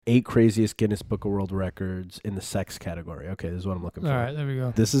8 craziest Guinness Book of World Records in the sex category. Okay, this is what I'm looking for. All right, there we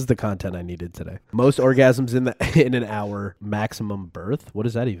go. This is the content I needed today. Most orgasms in an hour, maximum birth. What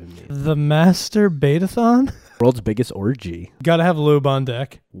does that even mean? The Master Betathon? World's biggest orgy. Gotta have lube on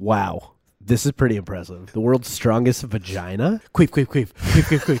deck. Wow. This is pretty impressive. The world's strongest vagina. Queef, queef, queef. Queef,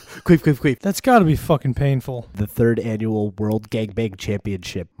 queef, queef. Queef, queef, queef. That's gotta be fucking painful. The 3rd annual World Gangbang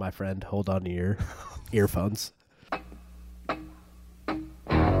Championship, my friend. Hold on to your earphones.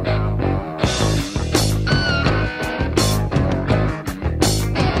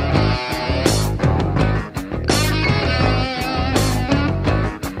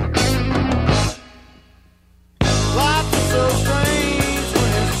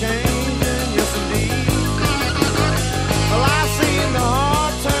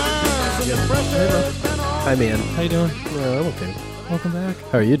 Hi, man. How you doing? Yeah, I'm okay. Welcome back.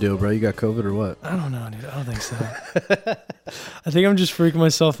 How are you doing, bro? You got COVID or what? I don't know, dude. I don't think so. I think I'm just freaking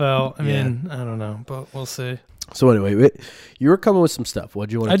myself out. I mean, I don't know, but we'll see. So anyway, you were coming with some stuff. What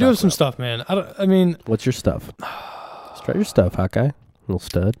do you want to I do have some about? stuff, man. I mean... What's your stuff? Start your stuff, Hawkeye. Little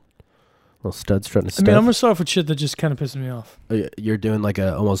stud. Little stud strutting his stuff. I mean, I'm going to start off with shit that just kind of pisses me off. You're doing like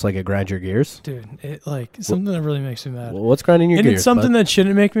almost like a grind your gears? Dude, it something that really makes me mad. Well, what's grinding your and gears? It's something that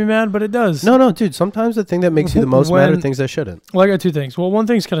shouldn't make me mad, but it does. No, dude. Sometimes the thing that makes you the most mad are things that shouldn't. Well, I got 2 things. Well, one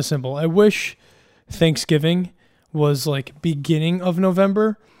thing's kind of simple. I wish Thanksgiving was like beginning of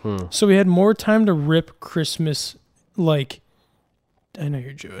November, so we had more time to rip Christmas. Like, I know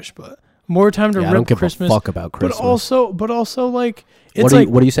you're Jewish, but more time to rip I don't give Christmas. a fuck about Christmas. But also like, it's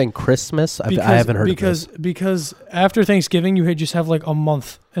what are you saying? Christmas? I haven't heard of this. Because after Thanksgiving, you just have like a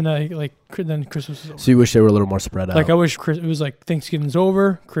month, and then Christmas is over. So you wish they were a little more spread out. Like I wish it was like Thanksgiving's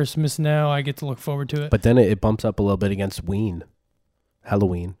over, Christmas now. I get to look forward to it. But then it bumps up a little bit against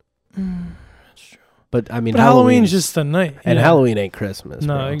Halloween. That's true. But I mean, Halloween's just the night, and Halloween ain't Christmas.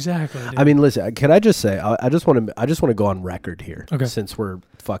 No, bro. exactly. Dude. I mean, listen. Can I just say? I just want to go on record here. Okay. Since we're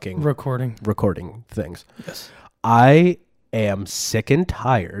fucking recording things. Yes. I am sick and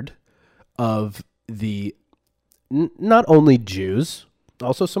tired of the not only Jews,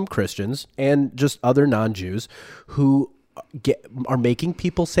 also some Christians and just other non-Jews who are making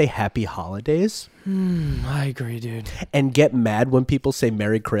people say happy holidays. I agree, dude. And get mad when people say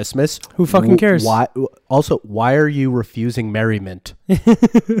Merry Christmas. Who fucking cares? Why are you refusing merriment?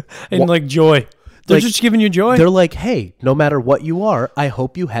 And like joy. They're just giving you joy. They're like, hey, no matter what you are, I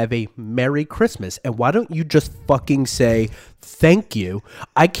hope you have a Merry Christmas. And why don't you just fucking say thank you?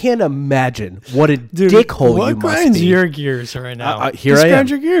 I can't imagine what a dickhole you must be. What grinds your gears right now? Here I am.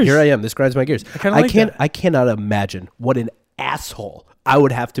 Your gears. Here I am. This grinds my gears. I cannot imagine what an asshole I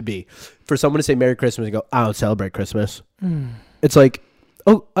would have to be for someone to say Merry Christmas and go, I don't celebrate Christmas. It's like,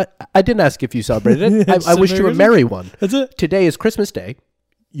 oh, I didn't ask if you celebrated it. I wished you a merry one. That's it. Today is Christmas Day.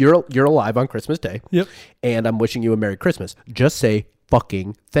 You're alive on Christmas Day. Yep. And I'm wishing you a Merry Christmas. Just say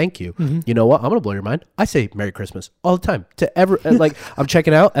fucking thank you. Mm-hmm. You know what? I'm gonna blow your mind. I say Merry Christmas all the time to like I'm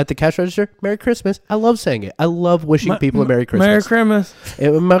checking out at the cash register. Merry Christmas. I love saying it. I love wishing people a Merry Christmas. Merry Christmas.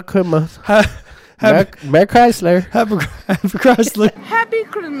 Merry Christmas. Merry Chrysler. Happy Chrysler. Happy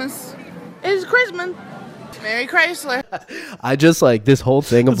Christmas. It's Christmas. Merry Chrysler. I just like this whole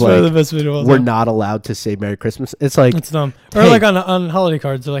thing of That's one of the like best videos. we're not allowed to say Merry Christmas. It's like it's dumb. Or hey, like on holiday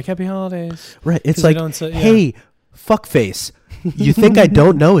cards, they're like Happy Holidays. Right. It's 'Cause they like don't say- hey, fuckface. You think I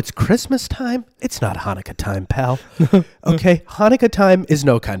don't know it's Christmas time? It's not Hanukkah time, pal. Okay? Hanukkah time is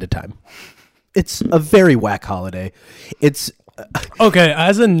no kind of time. It's a very whack holiday. It's okay,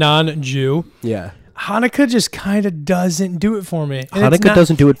 as a non-Jew, yeah. Hanukkah just kind of doesn't do it for me. And Hanukkah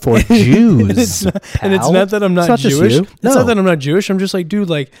doesn't do it for Jews. And it's not that I'm not Jewish. No. It's not that I'm not Jewish. I'm just like, dude,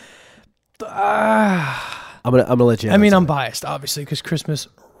 like, I'm gonna let you. I mean, I'm biased, obviously, because Christmas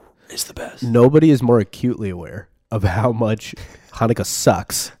is the best. Nobody is more acutely aware of how much Hanukkah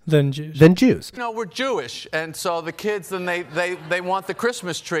sucks than Jews. You know, we're Jewish, and so the kids, then they want the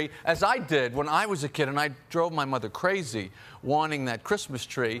Christmas tree, as I did when I was a kid, and I drove my mother crazy wanting that Christmas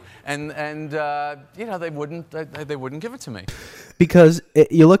tree, and you know, they wouldn't give it to me. Because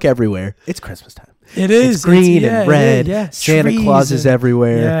you look everywhere, it's Christmas time. It is. It's green and red. Santa Claus is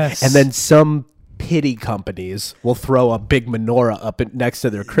everywhere. Yes. And then some pity companies will throw a big menorah up next to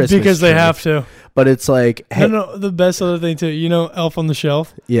their Christmas because they tree. have to. But it's like, hey, no, the best other thing too, you know, Elf on the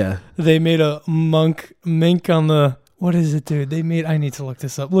Shelf. Yeah, they made a mink on the. What is it, dude? They made. I need to look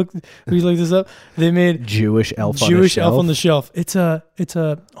this up. Will you look this up? They made Jewish elf on the shelf. It's a.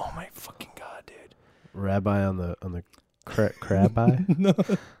 Oh my fucking god, dude! Rabbi on the crab eye. No.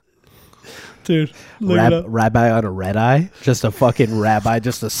 Dude, look it up. Rabbi on a red eye? Just a fucking rabbi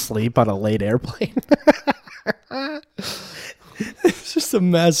just asleep on a late airplane? It's just a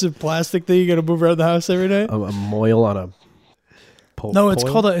massive plastic thing you got to move around the house every day. A moil on a pole. No, it's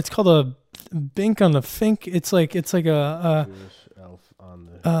called a bink on the fink. It's like a elf on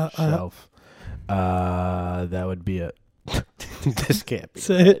the shelf. That would be a. This can't be.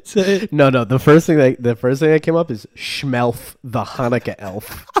 say it. No. The first thing that came up is Schmelf the Hanukkah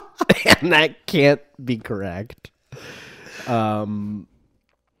elf, and that can't be correct.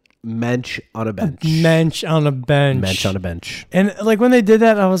 Mensch on a bench. Mensch on a bench. Mensch on a bench. And like when they did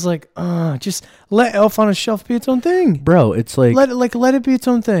that, I was like, just let Elf on a Shelf be its own thing. Bro, it's like Let it be its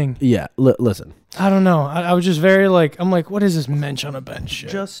own thing. yeah. Listen, I don't know. I was just very like, I'm like, what is this Mensch on a bench shit?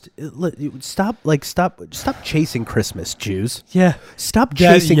 just stop chasing Christmas, Jews. Yeah. Stop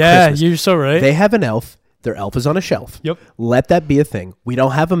chasing Christmas. You're so right. They have an elf. Their elf is on a shelf. Yep. Let that be a thing. We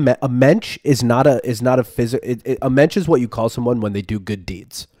don't have a mensch is not a physical. A mensch is what you call someone when they do good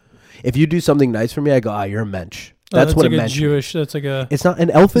deeds. If you do something nice for me, I go, you're a mensch. That's what like a a mensch. Jewish. That's like a. It's not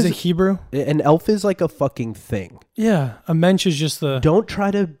an elf. Is it Hebrew? An elf is like a fucking thing. Yeah, a mensch is just Don't try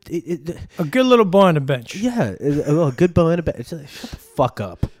to. a good little boy on a bench. Yeah, a good boy in a bed. It's like, shut the fuck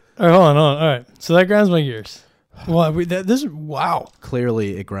up. All right, hold on. All right, so that grinds my gears. Well, this is wow.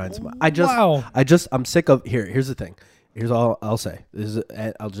 Clearly, it grinds my. I'm sick of. Here's the thing. Here's all I'll say.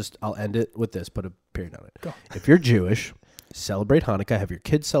 I'll end it with this. Put a period on it. Go. If you're Jewish, celebrate Hanukkah. Have your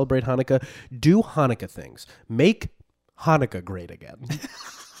kids celebrate Hanukkah. Do Hanukkah things. Make Hanukkah great again.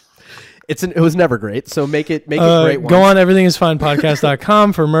 It was never great, so make it great. Go on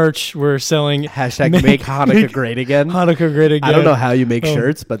everythingisfinepodcast.com for merch. We're selling hashtag make Hanukkah great again. Hanukkah great again. I don't know how you make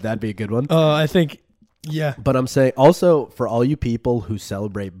shirts, but that'd be a good one. I think, yeah. But I'm saying also for all you people who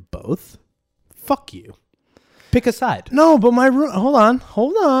celebrate both, fuck you. Pick a side. No, but hold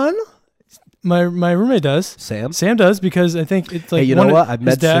on. My roommate does. Sam does because I think it's like hey, you know what? I've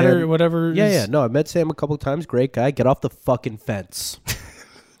met his dad Sam or whatever. Yeah. No, I've met Sam a couple of times. Great guy. Get off the fucking fence.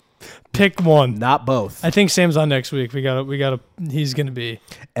 Pick one. Not both. I think Sam's on next week. We gotta. He's gonna be.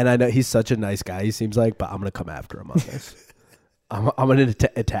 And I know he's such a nice guy. He seems like, but I'm gonna come after him on this. I'm in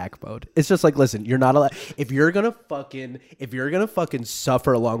attack mode. It's just like, listen, you're not allowed. If you're gonna fucking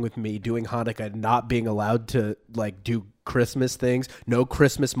suffer along with me doing Hanukkah, and not being allowed to like do Christmas things, no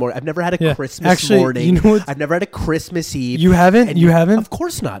Christmas morning. I've never had a Christmas morning. You know what? I've never had a Christmas Eve. You haven't? You haven't? Of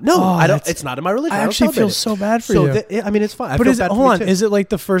course not. No, I don't. It's not in my religion. I actually feel so bad for you. I mean, it's fine. But hold on. Is it like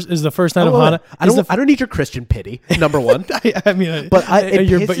the first night of Hanukkah? I don't need your Christian pity. Number one. I mean,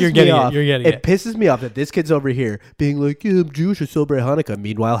 you're getting it. You're getting it. It pisses me off that this kid's over here being like, yeah, I'm Jewish, I celebrate Hanukkah.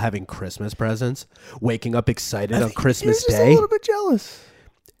 Meanwhile, having Christmas presents, waking up excited on Christmas Day. You're just a little bit jealous.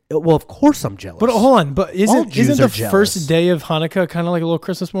 Well, of course I'm jealous. But hold on. But isn't the jealous. first day of Hanukkah kind of like a little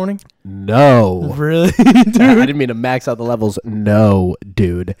Christmas morning? No. Really? Dude? I didn't mean to max out the levels. No,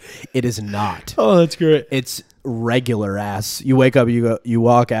 dude. It is not. Oh, that's great. It's regular ass. You wake up, you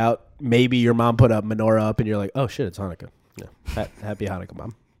walk out. Maybe your mom put a menorah up and you're like, oh shit, it's Hanukkah. Yeah. Happy Hanukkah,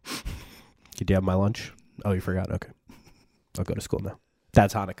 Mom. Did you have my lunch? Oh, you forgot. Okay. I'll go to school now.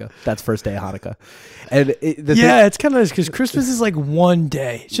 That's Hanukkah. That's first day of Hanukkah. And it's kind of nice because Christmas is like one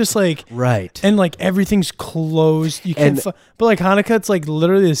day. It's just like right, and like everything's closed. You can't. But like Hanukkah, it's like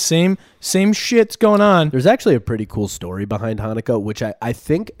literally the same shit's going on. There's actually a pretty cool story behind Hanukkah, which I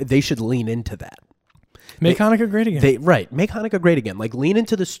think they should lean into that. Make Hanukkah great again. Make Hanukkah great again. Like lean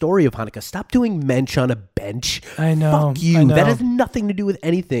into the story of Hanukkah. Stop doing mensch on a bench. I know. Fuck you. I know. That has nothing to do with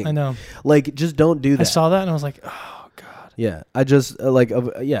anything. I know. Like just don't do that. I saw that and I was like, oh. Yeah, I just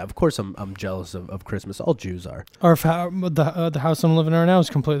of course I'm jealous of Christmas. All Jews are. The house I'm living in right now is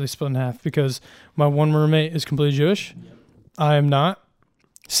completely split in half because my one roommate is completely Jewish. Yep. I am not.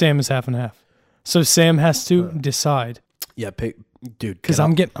 Sam is half and half. So Sam has to decide. Yeah, dude. Because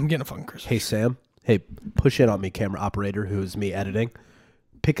I'm getting a fucking Christmas. Hey Sam, push in on me, camera operator, who's me editing.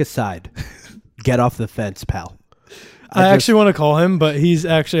 Pick a side. Get off the fence, pal. I actually want to call him, but he's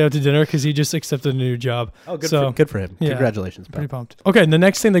actually out to dinner because he just accepted a new job. Oh, good for him. Yeah, congratulations, pal. Pretty pumped. Okay, the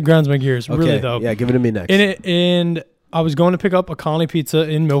next thing that grinds my gears, really though. Yeah, give it to me next. And I was going to pick up a Colony Pizza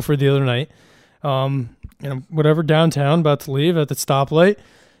in Milford the other night, downtown, about to leave at the stoplight,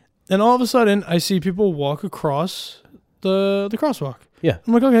 and all of a sudden I see people walk across the crosswalk. Yeah,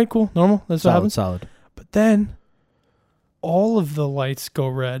 I'm like, okay, cool, normal. That's what happens. Solid. But then all of the lights go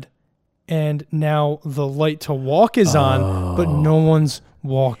red. And now the light to walk is on, but no one's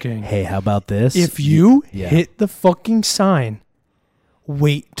walking. Hey, how about this? If you hit the fucking sign,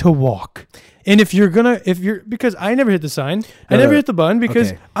 wait to walk. And because I never hit the sign, I never hit the button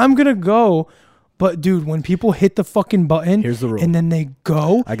because I'm going to go. But dude, when people hit the fucking button, here's the rule. And then they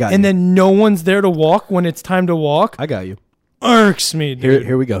go, I got and you. then no one's there to walk when it's time to walk. I got you. irks me, dude.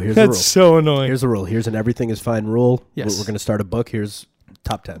 Here we go. Here's the rule. That's so annoying. Here's the rule. Here's an everything is fine rule. Yes. We're going to start a book. Here's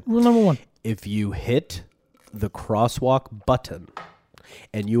top 10. Rule number 1. If you hit the crosswalk button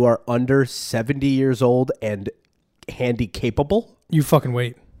and you are under 70 years old and handy capable, You fucking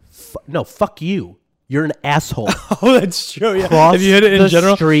wait. no, fuck you. You're an asshole. Oh, that's true. Yeah. Cross If you hit it in the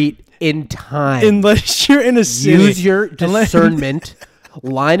general, street in time. unless you're in a city, Use your discernment.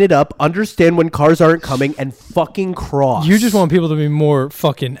 Line it up. Understand when cars aren't coming and fucking cross. You just want people to be more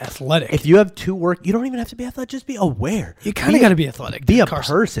fucking athletic. If you have two work, you don't even have to be athletic. Just be aware. You kind of got to be athletic. Be dude, a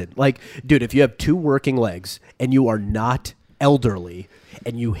Carson. person. Like, dude, if you have two working legs and you are not elderly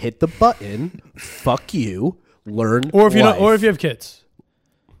and you hit the button, fuck you. Learn. Or if you life. or if you have kids.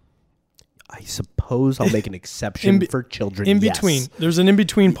 I suppose I'll make an exception for children. In yes. between. There's an in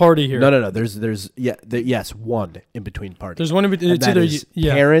between party here. No. Yes, one in between party. There's one in between. And It's that either is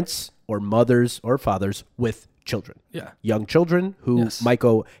parents or mothers or fathers with children. Yeah. Young children who Yes. might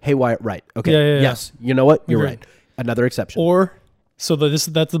go haywire. Right. Okay. Yeah. Yes. You know what? You're Agreed. right. Another exception. Or that's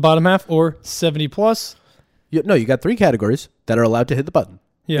the bottom half, or 70 plus. You got three categories that are allowed to hit the button.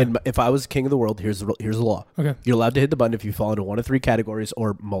 Yeah. And if I was king of the world, here's the law. Okay. You're allowed to hit the button if you fall into one of three categories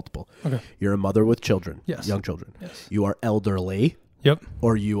or multiple. Okay. You're a mother with children. Yes. Young children. Yes. You are elderly. Yep.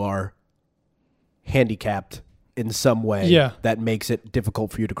 Or you are handicapped in some way Yeah. that makes it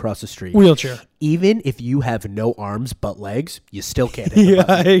difficult for you to cross the street. Wheelchair. Even if you have no arms but legs, you still can't hit the Yeah,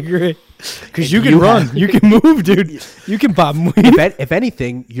 button. I agree. Because you If can you run, have- you can move, dude. You can pop. If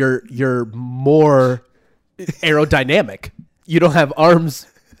anything, you're more aerodynamic. You don't have arms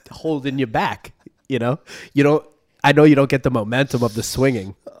holding you back. You know I know you don't get the momentum of the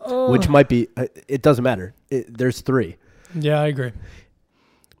swinging, which might be. It doesn't matter. There's three: Yeah, I agree.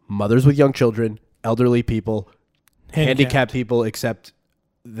 mothers with young children, elderly people, Handicapped. handicapped people, except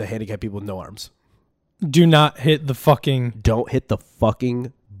the handicapped people with no arms. Do not hit the fucking. Don't hit the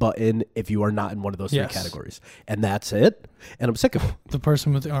fucking button if you are not in one of those Yes. three categories. And that's it. And I'm sick of it. The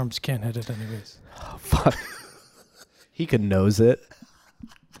person with the arms can't hit it anyways. Fuck. He could nose it.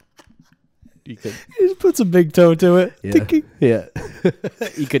 He could. He just puts a big toe to it. Yeah. Tiki. Yeah.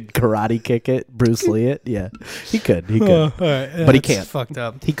 He could karate kick it, Bruce Lee it. Yeah. He could. He could. All right, But he that's can't. Fucked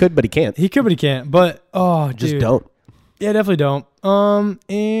up. He could, but he can't. He could, but he can't. But Just dude. don't. Yeah, definitely don't.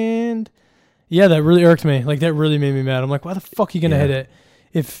 And yeah, that really irked me. Like that really made me mad. I'm like, why the fuck are you gonna Yeah. hit it?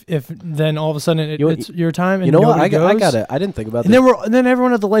 If then all of a sudden You know it's your time and You know what? nobody I goes, got it. I didn't think about And this. then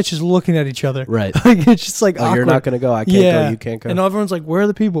everyone at the lights just looking at each other. Right. Like it's just like Oh, awkward. you're not going to go. I can't go. You can't go. And everyone's like, where are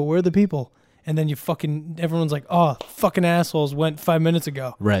the people? Where are the people? And then everyone's like, oh, fucking assholes went 5 minutes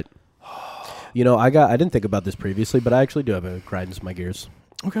ago. Right. I didn't think about this previously, but I actually do have a grinds my gears.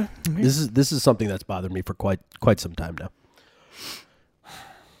 Okay. This is something that's bothered me for quite some time now.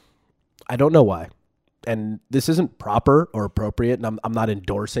 I don't know why. And this isn't proper or appropriate, and I'm not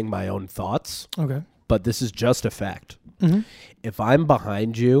endorsing my own thoughts, Okay. but this is just a fact. Mm-hmm. If I'm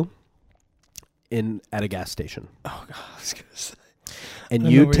behind you at a gas station, Oh god, I was gonna say. and I know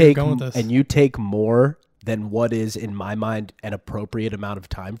you where you're take going with this. and you take more than what is in my mind an appropriate amount of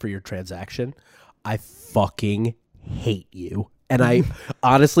time for your transaction, I fucking hate you. And I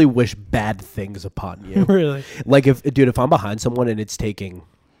honestly wish bad things upon you. Really? Like if I'm behind someone and it's taking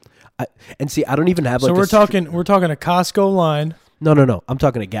I don't even have like So we're talking a Costco line. No. I'm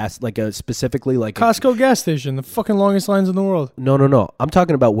talking a gas, like specifically like Costco gas station, the fucking longest lines in the world. No. I'm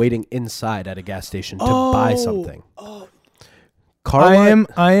talking about waiting inside at a gas station to buy something.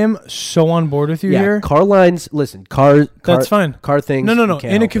 I am so on board with you Yeah, here. car lines. Listen, That's fine. Car things. No. you can't In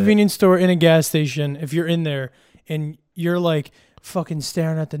a help it. convenience store, in a gas station, if you're in there and you're like fucking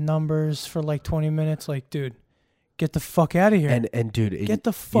staring at the numbers for like 20 minutes, like, dude, get the fuck out of here. And dude, Get the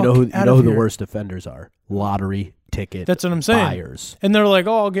you fuck know who out the of here. worst offenders are? Lottery ticket. That's what I'm saying. Buyers. And they're like,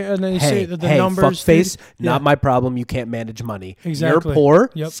 oh, I'll get, and then you say that the numbers. fuck face, dude. not Yeah. my problem. You can't manage money. Exactly. You're poor.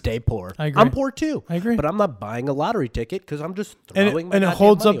 Yep. Stay poor. I agree. I'm poor too. I agree. But I'm not buying a lottery ticket because I'm just And throwing it my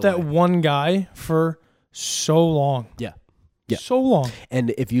holds goddamn up that money away. one guy for so long. Yeah. Yeah. So long.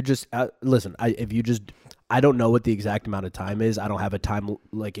 And if you just listen, I don't know what the exact amount of time is. I don't have a time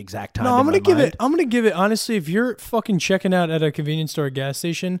exact time. No, in I'm my gonna give mind. it. I'm gonna give it. Honestly, if you're fucking checking out at a convenience store, or gas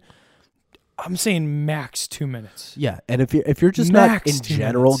station, I'm saying max 2 minutes. Yeah, and if you're just Max not in 2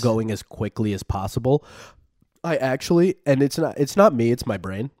 general minutes. going as quickly as possible, I actually, and it's not me, it's my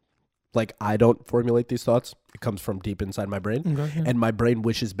brain. Like I don't formulate these thoughts; it comes from deep inside my brain, Okay, yeah. and my brain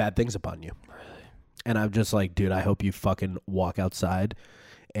wishes bad things upon you. Really? And I'm just like, dude, I hope you fucking walk outside,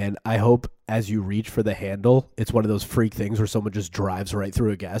 and I hope as you reach for the handle, it's one of those freak things where someone just drives right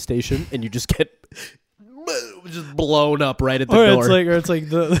through a gas station, and you just get boom. just blown up right at the Or door. it's like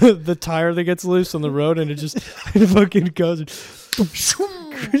the tire that gets loose on the road and it just it fucking goes.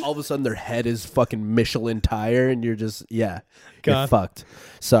 All of a sudden, their head is fucking Michelin tire, and you're just you're God. fucked.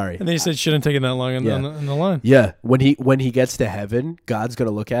 Sorry. And they said shouldn't take it that long on the line. Yeah, when he gets to heaven, God's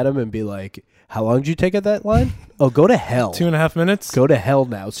gonna look at him and be like, "How long did you take at that line? Oh, go to hell. 2.5 minutes. Go to hell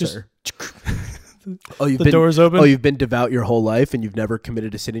now, sir." Oh, The door's open. Oh, you've been devout your whole life, and you've never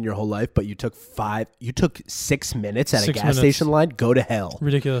committed a sin in your whole life, but you took 6 minutes at a 6 gas minutes. station line. Go to hell.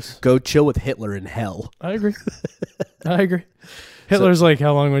 Ridiculous. Go chill with Hitler in hell. I agree. Hitler's like,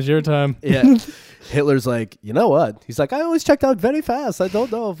 how long was your time? Yeah. Hitler's like, you know what? He's like, I always checked out very fast. I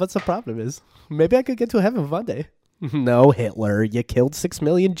don't know what the problem is. Maybe I could get to heaven one day. No, Hitler, you killed 6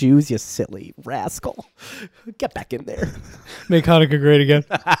 million Jews, you silly rascal. Get back in there. Make Hanukkah great again.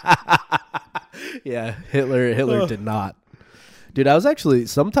 Yeah, Hitler did not. Dude, I was actually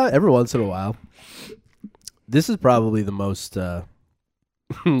every once in a while. This is probably the most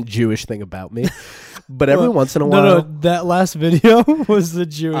Jewish thing about me. But every once in a while. No, that last video was the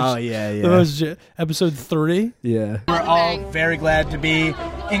Jewish. Oh, yeah. That was episode 3. Yeah. We're all very glad to be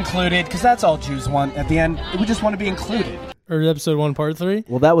included because that's all Jews want at the end. We just want to be included. Or episode 1, part 3.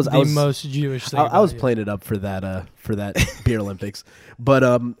 Well, that was the most Jewish thing. I was about playing it up for that beer Olympics. But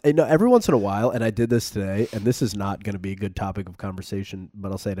every once in a while, and I did this today, and this is not going to be a good topic of conversation,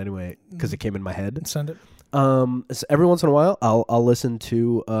 but I'll say it anyway because it came in my head. you. Send it. So every once in a while, I'll listen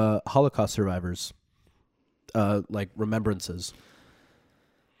to Holocaust survivors, like remembrances.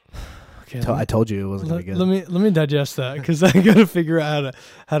 Okay. I told you it wasn't going to be good. Let me digest that because I got to figure out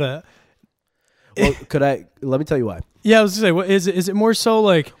how to. Well, let me tell you why. Yeah, I was gonna say, what is it? Is it more so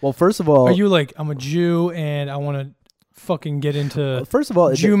like? Well, first of all, Are you like, I'm a Jew and I want to fucking get into first of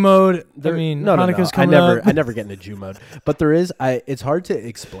all, Jew mode? no, Hanukkah's I coming never, up. I never get into Jew mode. But there is, it's hard to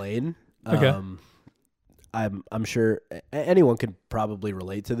explain. Okay. I'm sure anyone could probably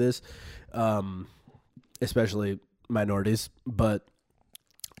relate to this, especially minorities. But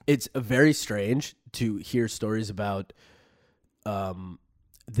it's very strange to hear stories about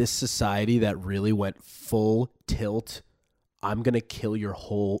this society that really went full tilt. I'm gonna kill your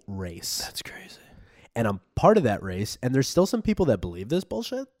whole race. That's crazy. And I'm part of that race, and there's still some people that believe this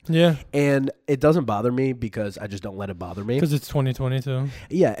bullshit. Yeah, And it doesn't bother me because I just don't let it bother me. because it's 2022.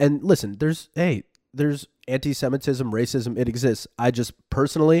 Yeah, and listen, there's anti-Semitism, racism, it exists. I just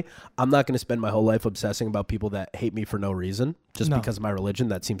personally, I'm not going to spend my whole life obsessing about people that hate me for no reason, just No. because of my religion.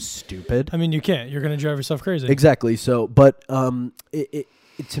 That seems stupid. I mean, you can't. You're gonna drive yourself crazy. Exactly. So, but it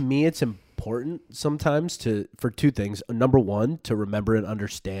to me, it's important sometimes for two things. Number one, to remember and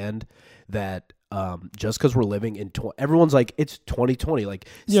understand that just because we're living in everyone's like it's 2020, like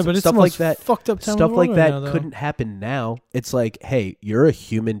Yeah, but it's stuff the like most that. fucked up time Stuff of the like world that right now, though. couldn't happen now. It's like, hey, you're a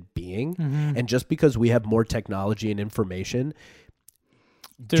human being, Mm-hmm. and just because we have more technology and information,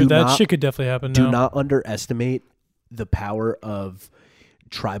 Dude, that shit could definitely happen now. do not underestimate the power of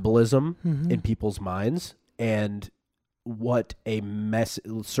tribalism Mm-hmm. in people's minds and what a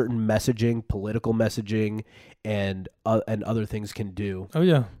certain messaging, political messaging, and other things can do Oh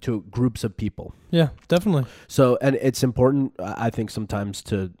yeah, to groups of people. yeah, definitely. So, and it's important, I think, sometimes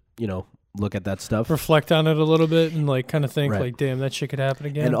to look at that stuff. Reflect on it a little bit and like kind of think Right. like, damn, that shit could happen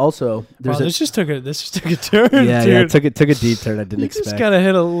again. And also, wow, there's this just took a turn. yeah, dude. yeah, it took a deep turn. I didn't You expect. just gotta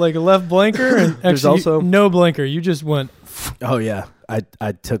hit a left blinker and There's actually also- no blinker. You just went. Oh yeah,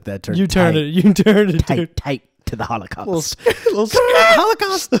 I took that turn. You turned tight, it. You turned it, dude. tight to the Holocaust. Little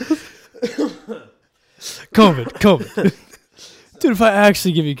Holocaust. COVID. Dude, if I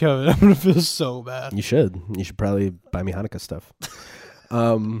actually give you COVID, I'm gonna feel so bad. You should probably buy me Hanukkah stuff.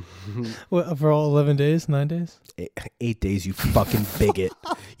 What, for all 11 days, 9 days? 8 days, you fucking bigot.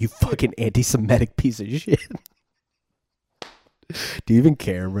 You fucking anti-Semitic piece of shit. Do you even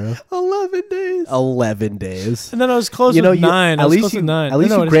care, bro? 11 days. 11 days. And then I was close with 9. At least you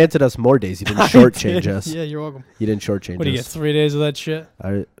granted us more days. You didn't shortchange us. Yeah, you're welcome. You didn't shortchange What do you get? us. 3 days of that shit?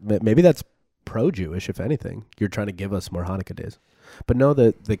 Maybe that's pro-Jewish, if anything. You're trying to give us more Hanukkah days. But no,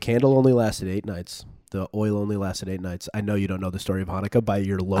 the candle only lasted 8 nights. The oil only lasted 8 nights. I know you don't know the story of Hanukkah by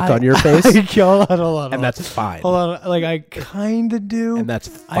your look on your face. Hold on. And that's fine. Hold on. Like, I kind of do. And that's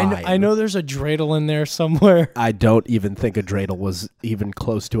fine. I know there's a dreidel in there somewhere. I don't even think a dreidel was even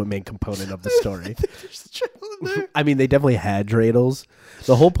close to a main component of the story. There's a dreidel in there. I mean, they definitely had dreidels.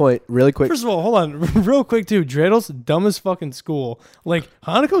 The whole point, really quick. First of all, hold on. Real quick, too. Dreidels, dumb as fucking school. Like,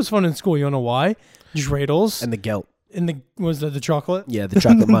 Hanukkah was fun in school. You wanna know why? Dreidels. And the gelt. And the chocolate? Yeah, the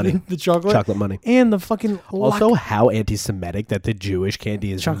chocolate money. The chocolate? Chocolate money. And the fucking Also, how anti-Semitic that the Jewish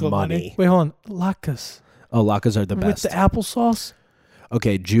candy is chocolate money. Wait, hold on. Latkes. Oh, latkes are the With best. the applesauce?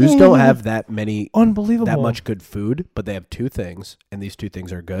 Okay, Jews don't have that Unbelievable. that much good food, but they have two things, and these two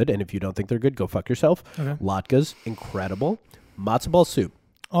things are good. And if you don't think they're good, go fuck yourself. Okay. Latkes, incredible. Matzo ball soup.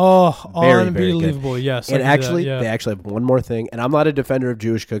 Oh, Very, very good. unbelievable. Yes. I And can do that, actually, yeah. they actually have one more thing. And I'm not a defender of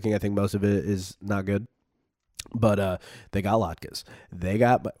Jewish cooking. I think most of it is not good. But they got latkes.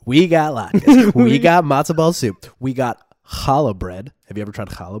 We got latkes. We got matzo ball soup. We got challah bread. Have you ever tried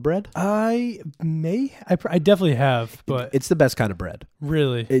challah bread? I definitely have, but It's the best kind of bread.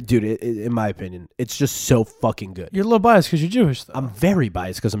 really. Dude, in my opinion, it's just so fucking good. You're a little biased because you're Jewish, though. I'm very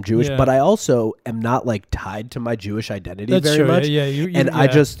biased because I'm Jewish, Yeah. but I also am not like tied to my Jewish identity That's very true. much. Yeah,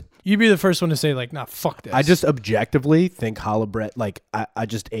 you'd be the first one to say, like, nah, fuck this. I just objectively think challah bread, like, I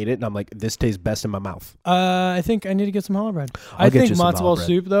just ate it and I'm like, this tastes best in my mouth. I think I need to get some challah bread. I'll get think you some matzo ball challah bread.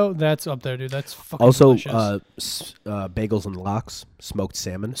 soup, though, that's up there, dude. That's fucking Also, delicious. bagels and lox, smoked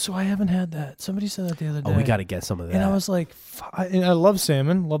salmon. So I haven't had that. Somebody said that the other day. Oh, we got to get some of that. And I was like, and I love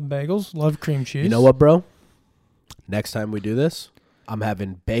salmon, love bagels, love cream cheese. You know what, bro? Next time we do this, I'm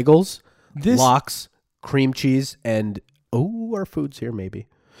having bagels, lox, cream cheese, and our food's here maybe.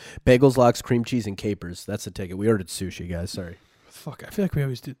 Bagels, lox, cream cheese, and capers. That's the ticket. We ordered sushi, guys. Sorry. Fuck, I feel like we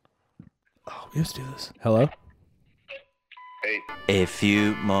always do. Oh, we always do this. Hello? A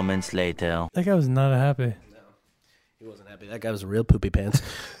few moments later. That guy was not happy. He wasn't happy. That guy was a real poopy pants.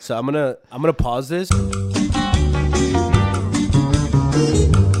 So I'm gonna pause this.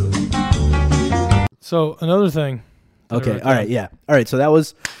 So another thing. Okay. All right. Yeah. All right. So that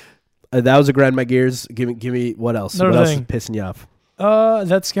was a grind my gears. Give me what else? Another what else is thing. pissing you off?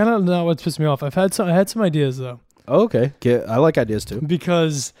 That's kind of not what's pissed me off. I had some ideas though, Oh, okay. I like ideas too.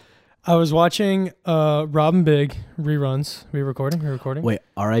 because I was watching Robin Big reruns. Re-recording. Wait.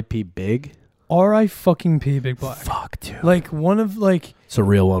 R.I.P. Big. R.I. fucking P Big Black. Fuck, dude. Like one of like It's a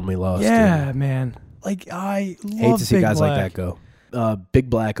real one we lost. yeah, Dude. man. Like I love Hate to see Big guys Black. like that go. Big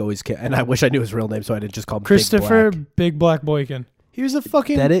Black always and I wish I knew his real name so I didn't just call him Christopher Big Big Black Boykin. He was a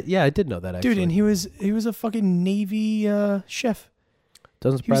fucking Black. That it? Yeah, I did know that actually. dude, and he was a fucking Navy chef.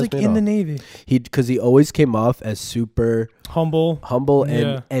 Doesn't He was surprise like me at in all. the Navy. Because he always came off as super Humble. humble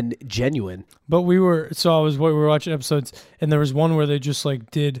Yeah. and genuine. But we were watching episodes, and there was one where they just like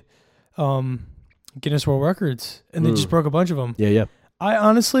did Guinness World Records, and they just broke a bunch of them. Yeah, yeah.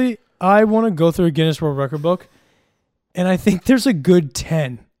 I want to go through a Guinness World Record book, and I think there's a good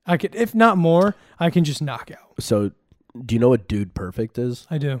 10. I could, if not more, I can just knock out. So, do you know what Dude Perfect is?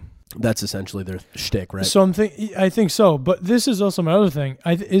 I do. That's essentially their shtick, right? So I think so. But this is also my other thing.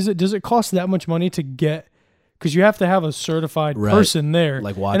 Does it cost that much money to get? Because you have to have a certified Right. person there,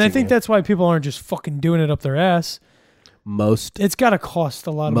 Like and I watching think you. that's why people aren't just fucking doing it up their ass. Most It's got to cost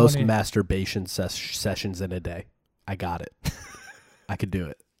a lot of money. masturbation sessions in a day. I got it. I could do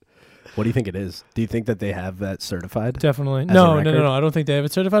it. What do you think it is? Do you think that they have that certified? Definitely. As a No. record? I don't think they have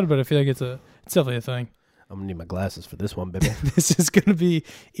it certified, but I feel like it's definitely a thing. I'm gonna need my glasses for this one, baby. This is gonna be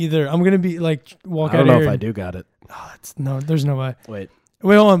either I'm gonna be like walk I out don't know here. if I and- do got it. There's no way. Wait.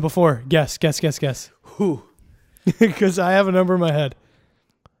 Wait, hold on. Before guess. Who? Because I have a number in my head.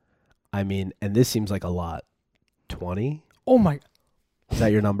 I mean, and this seems like a lot. 20? Oh my. Is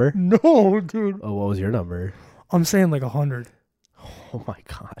that your number? No, dude. Oh, what was your number? I'm saying like 100. Oh my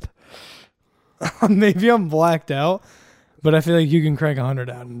god. Maybe I'm blacked out, but I feel like you can crank 100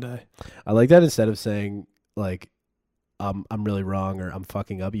 out in a day. I like that instead of saying like I'm really wrong or I'm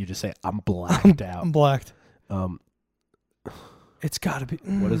fucking up, you just say I'm blacked out. I'm blacked. Um, It's got to be.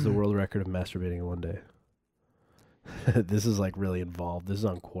 what is the world record of masturbating in one day? This is like really involved. This is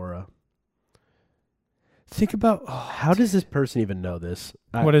on Quora. Think about. How does this person even know this?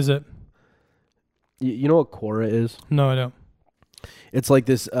 What is it? You know what Quora is? No, I don't. It's like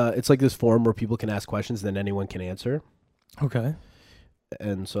this. It's like this forum where people can ask questions, then anyone can answer. Okay.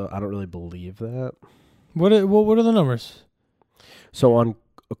 And so I don't really believe that. What are the numbers? So on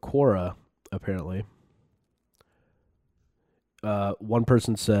Quora, apparently, one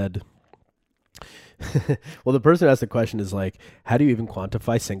person said, well, the person who asked the question is like, how do you even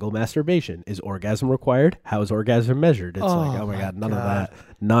quantify single masturbation? Is orgasm required? How is orgasm measured? It's like, oh my God, none of that.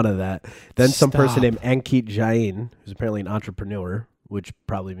 None of that. Then some person Stop. named Ankit Jain, who's apparently an entrepreneur, which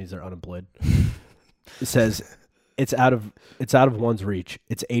probably means they're unemployed, says it's out of one's reach.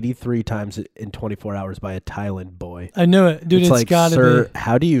 It's 83 times in 24 hours by a Thailand boy. I know it, dude. It's like, gotta sir, be.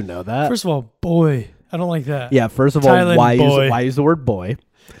 how do you know that? First of all, boy, I don't like that. Yeah, first of Thailand all, why boy. use the word boy?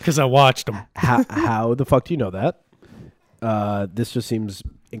 Because I watched them. How the fuck do you know that? This just seems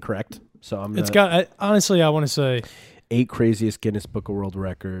incorrect. So I'm It's got. Honestly, I want to say. 8 craziest Guinness Book of World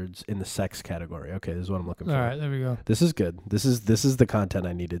Records in the sex category. Okay, this is what I'm looking for. All right, there we go. This is good. This is the content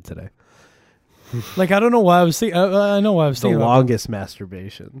I needed today. Like, I don't know why I was thinking. I know why I was The thinking. longest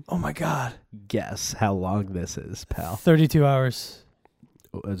masturbation. Oh my god, Guess how long this is, pal. 32 hours.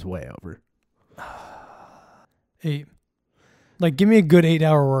 It's way over. 8. Like, give me a good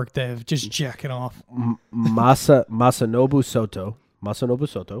 8-hour work day of just jacking off. Masanobu Soto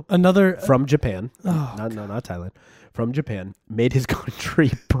Another. from Japan. Oh, Not Thailand. From Japan, made his country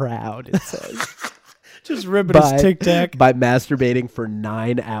proud, it says. just ripping his tic tac. By masturbating for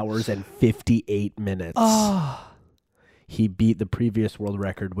 9 hours and 58 minutes. Oh, He beat the previous world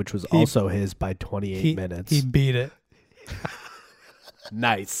record, which was also his, by 28 minutes. he beat it.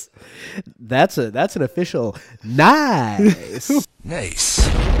 Nice. That's an official nice. Nice.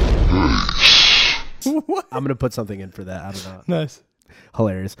 I'm gonna put something in for that. I don't know. Nice.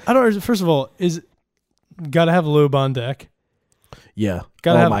 Hilarious. I don't. First of all, gotta have lube on deck, Yeah.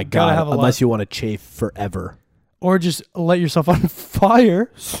 Gotta my gotta god. have a Unless lot. you want to chafe forever. or just let yourself on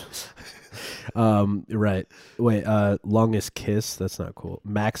fire. Right. Wait. Longest kiss. That's not cool.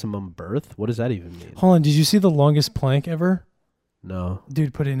 Maximum birth. What does that even mean? Hold on. Did you see the longest plank ever? No,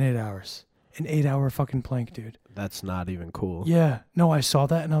 Dude, put in 8 hours. An 8-hour fucking plank, dude. that's not even cool. Yeah. No, I saw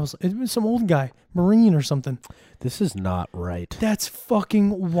that and it was some old guy, Marine or something. This is not right. That's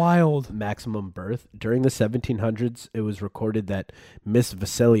fucking wild. Maximum birth. During the 1700s, it was recorded that Miss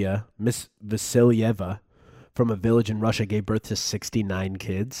Vasilyeva, from a village in Russia, gave birth to 69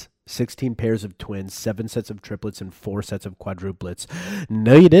 kids, 16 pairs of twins, 7 sets of triplets, and 4 sets of quadruplets.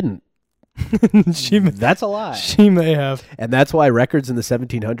 No, you didn't. That's a lie. She may have. And that's why records in the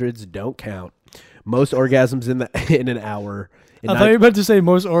 1700s don't count. Most orgasms in an hour. I thought you were about to say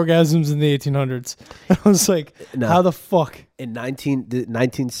most orgasms in the 1800s. I was like, No. how the fuck? In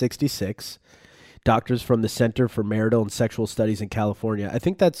 1966, doctors from the Center for Marital and Sexual Studies in California, I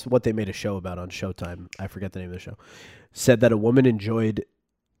think that's what they made a show about on Showtime. I forget the name of the show. Said that a woman enjoyed,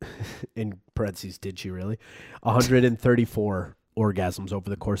 in parentheses, did she really? 134 orgasms over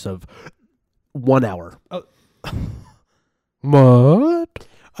the course of 1 hour. What?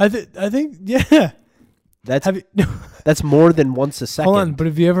 I think, yeah. That's Have you, that's more than once a second. hold on, but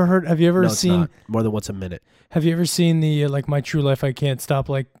have you ever No, it's seen, not. More than once a minute. have you ever seen the, like, My True Life, I Can't Stop,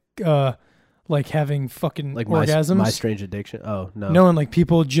 like having fucking Like orgasms? my Strange Addiction. Oh, no. No, and like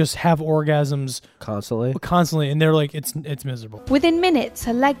people just have orgasms Constantly? constantly, and they're like, it's miserable. Within minutes,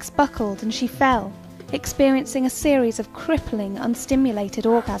 her legs buckled and she fell, experiencing a series of crippling, unstimulated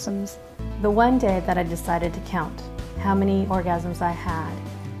orgasms. The one day that I decided to count how many orgasms I had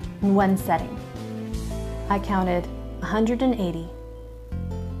in one setting, I counted 180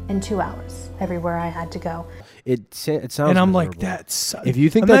 in 2 hours everywhere I had to go. It sounds And I'm like, miserable. that's. If you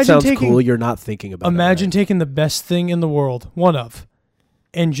think that Imagine sounds taking- cool, you're not thinking about Imagine it. taking the best thing in the world,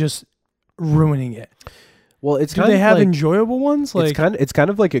 and just ruining it. Well, it's Do kind they of have like, enjoyable ones? Like, it's kind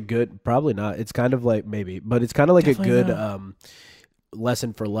of like a good, probably not. It's kind of like maybe, but it's kind of like a Definitely good not.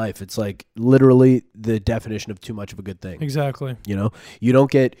 lesson for life. It's like literally the definition of too much of a good thing. exactly. You know, you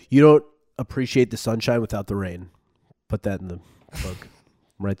don't appreciate the sunshine without the rain. Put that in the book.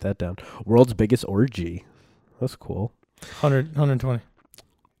 Write that down. World's biggest orgy. That's cool. 120.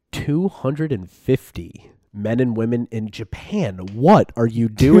 250 men and women in Japan. What are you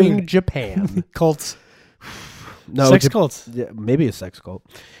doing, Japan? Cults. No, Sex cults. Yeah, maybe a sex cult.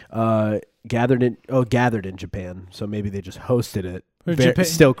 Gathered in Japan. So maybe they just hosted it. Or Japan-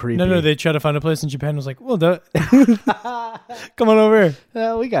 Still creepy. No, they tried to find a place in Japan. And was like, well, come on over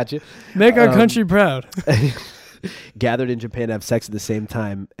here. We got you. Make our country proud. Gathered in Japan to have sex at the same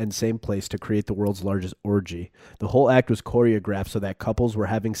time and same place to create the world's largest orgy. The whole act was choreographed so that couples were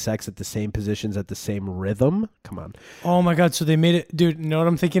having sex at the same positions at the same rhythm. Come on. Oh my god! So they made it, dude. You know what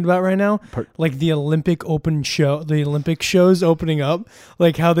I'm thinking about right now? Like the Olympic shows opening up,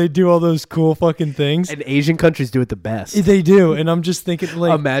 like how they do all those cool fucking things. And Asian countries do it the best. They do, and I'm just thinking,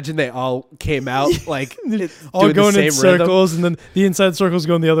 like, Imagine they all came out like all doing going the in same rhythm. circles, and then the inside circle's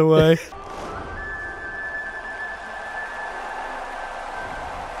going the other way.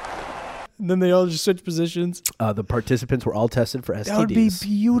 And then they all just switch positions. The participants were all tested for STDs. That would be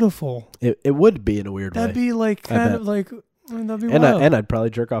beautiful. It would be in a weird That'd way. be like I kind bet. of like that'd be and wild. I'd probably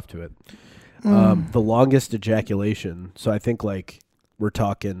jerk off to it. The longest ejaculation. So I think like we're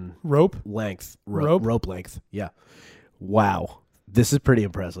talking Rope? length, Rope? rope length. Yeah. Wow, this is pretty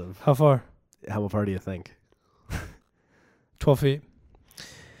impressive. How far? How far do you think? 12 feet.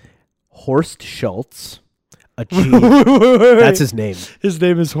 Horst Schultz achieved. That's his name. His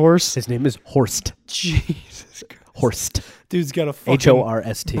name is Horse. His name is Horst. Jesus Christ. Horst. Dude's got a fucking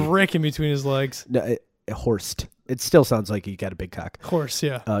Horst. brick in between his legs. No, Horst. It still sounds like you got a big cock. Horse,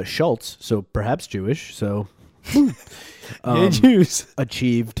 yeah. Schultz, so perhaps Jewish. So Yay, Jews.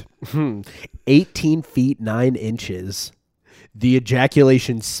 Achieved 18 feet 9 inches. The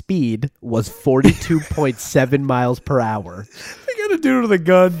ejaculation speed was 42.7 miles per hour. I got a dude with a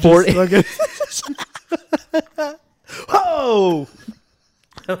gun. 40 Just Oh!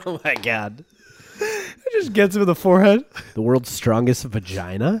 Oh my God. just gets him in the forehead. The world's strongest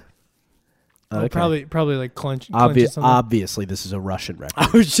vagina? Oh, probably like clenching something. Obviously, this is a Russian record. I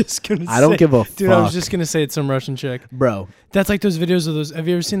was just gonna say. I don't give a dude, I was fuck. just gonna say it's some Russian chick. Bro, That's like those videos of those. Have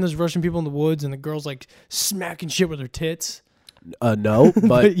you ever seen those Russian people in the woods and the girls like smacking shit with their tits? no,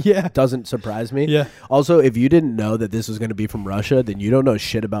 but yeah. doesn't surprise me. Yeah. Also, if you didn't know that this was going to be from Russia, then you don't know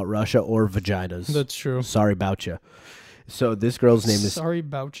shit about Russia or vaginas. That's true. Sorry about you. So this girl's name is Sorry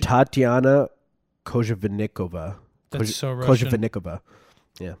about you. Tatiana Kozhevanikova. That's so Russian. Kozhevanikova.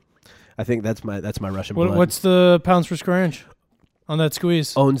 Yeah. I think that's my Russian blood. What's the pounds per square inch on that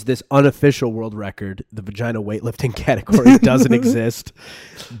squeeze? Owns this unofficial world record. The vagina weightlifting category doesn't exist,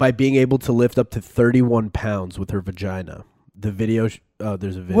 by being able to lift up to 31 pounds with her vagina. The video.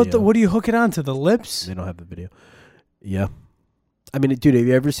 There's a video. What do you hook it on to? The lips? They don't have the video. Yeah. I mean, dude, have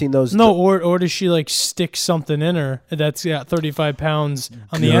you ever seen those? No, or does she like stick something in her that's got 35 pounds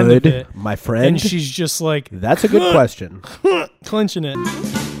on the end of it? My friend. And she's just like, That's a good question. clenching it.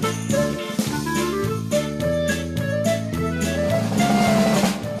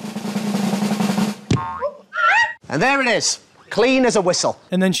 And there it is, clean as a whistle.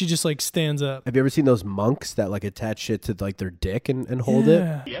 And then she just like stands up. Have you ever seen those monks that like attach shit to like their dick and hold it?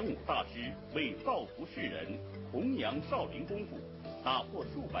 Yeah. 演武大师为造福世人，弘扬少林功夫，打破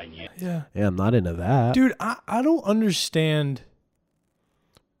数百年。 Yeah. Yeah, I'm not into that. Dude, I don't understand.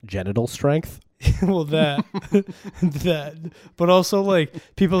 Genital strength? Well, that, but also like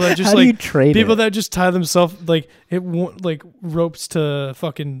people that just How do like you train people it? that just tie themselves like like ropes to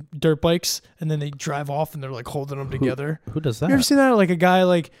fucking dirt bikes and then they drive off and they're like holding them together. Who does that? You ever seen that? Like a guy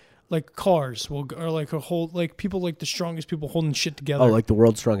like cars will or like a whole like people like the strongest people holding shit together. Oh, like the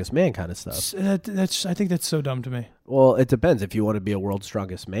world's strongest man kind of stuff. That's I think that's so dumb to me. Well, it depends. If you want to be a world's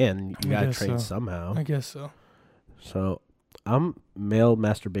strongest man, you I gotta guess train so. somehow. I guess so. So, I'm male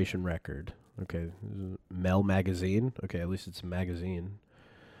masturbation record. Okay, Male magazine. Okay, at least it's a magazine.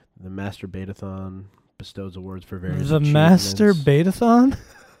 The Masturbatathon bestows awards for various The achievements. Masturbatathon?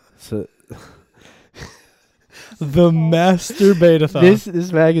 So The Masturbatathon.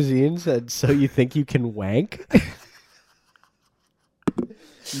 this magazine said, "So you think you can wank?"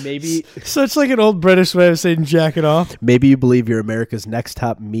 Maybe Such like an old British way of saying jack it off. maybe you believe you're America's next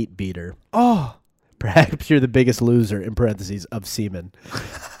top meat beater. Oh. Perhaps you're the biggest loser, in parentheses, of semen.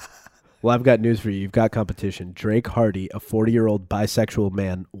 Well, I've got news for you. You've got competition. Drake Hardy, a 40-year-old bisexual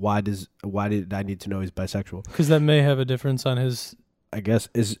man. Why did I need to know he's bisexual? Because that may have a difference on his... I guess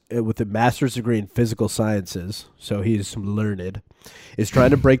is with a master's degree in physical sciences, so he's learned, is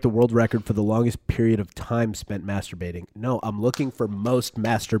trying to break the world record for the longest period of time spent masturbating. No, I'm looking for most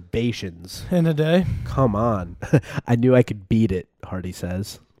masturbations. In a day. Come on. I knew I could beat it, Hardy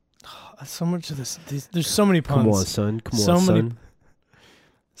says. So much of this... There's so many puns. Come on, son. Come So on, many- son.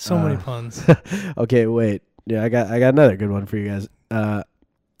 So many puns. Okay, wait. Yeah, I got another good one for you guys.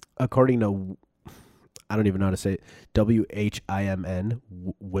 According to, I don't even know how to say it, WHIMN,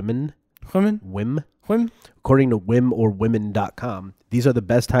 women, Women? WIM. According to WIM or women.com, these are the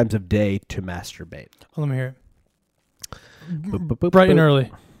best times of day to masturbate. Oh, let me hear it. Bright Bright and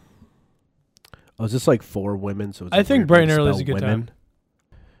early. Oh, is this like for women? So it's I like think weird bright to and early is spell a good women? time.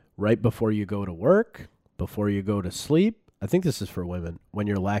 Right before you go to work, before you go to sleep. I think this is for women. When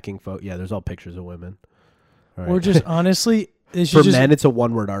you're lacking yeah, there's all pictures of women. All Or right. just honestly... It should For just men, it's a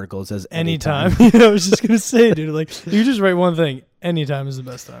one-word article. It says anytime. I was just going to say, dude, like, you just write one thing. Anytime is the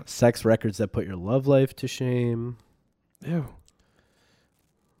best time. Sex records that put your love life to shame. Ew.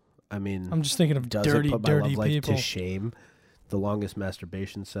 I mean, I'm just thinking of does dirty, it put my dirty love life people. to shame? The longest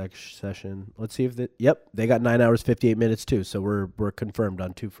masturbation session. Let's see if yep, they got 9 hours 58 minutes too. So we're confirmed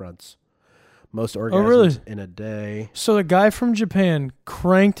on two fronts. Most orgasms really? in a day So the guy from Japan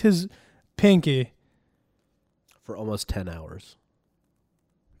cranked his pinky. for almost 10 hours.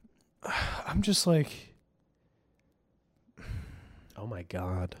 I'm just like, Oh my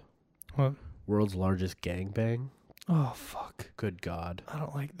god. what? World's largest gangbang? Oh, fuck. Good god. I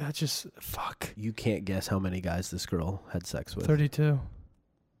don't like that. Just, fuck. You can't guess how many guys this girl had sex with. 32.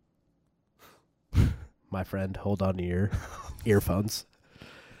 My friend, hold on to your earphones.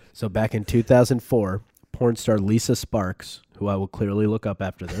 So back in 2004, porn star Lisa Sparks, who I will clearly look up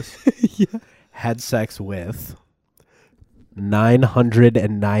after this, had sex with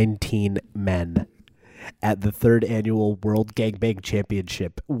 919 men at the 3rd annual World Gangbang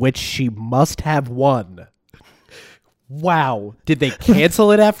Championship, which she must have won. Wow. Did they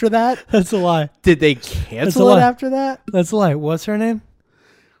cancel it after that? That's a lie. Did they cancel it after that? That's a lie. What's her name?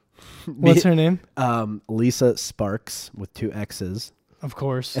 What's her name? Lisa Sparks with 2 X's. Of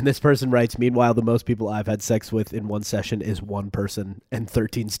course. And this person writes, meanwhile, the most people I've had sex with in one session is 1 person and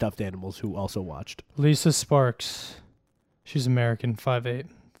 13 stuffed animals who also watched. Lisa Sparks. She's American, 5'8".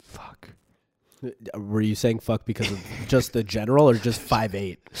 Fuck. Were you saying fuck because of just the general or just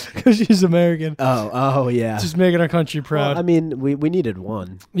 5'8"? Because she's American. Oh, yeah. Just making our country proud. Well, I mean, we needed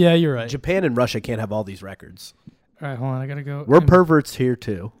 1. Yeah, you're right. Japan and Russia can't have all these records. All right, hold on. I got to go. We're perverts here,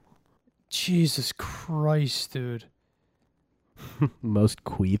 too. Jesus Christ, dude. Most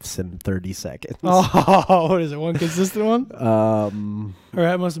queefs in 30 seconds. Oh, what is it? One consistent one? Or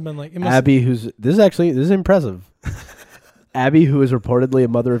it must have been like... Abby, this is impressive. Abby, who is reportedly a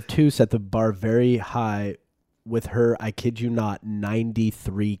mother of 2, set the bar very high with her, I kid you not,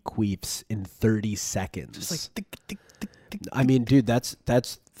 93 queefs in 30 seconds. Just like... Tick, tick, tick, tick, I mean, dude,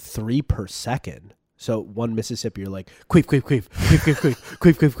 that's 3 per second. So 1 Mississippi, you're like, queef, queef, queef, queef, queef, queef,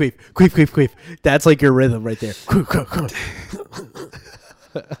 queef, queef, queef, queef, queef, queef. That's like your rhythm right there.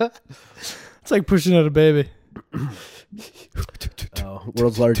 It's like pushing out a baby.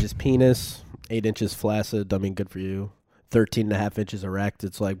 World's largest penis, 8 inches flaccid. I mean, good for you. 13.5 inches erect.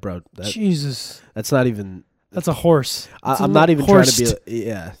 It's like, bro, Jesus. That's not even... That's a horse. I'm not even trying to be...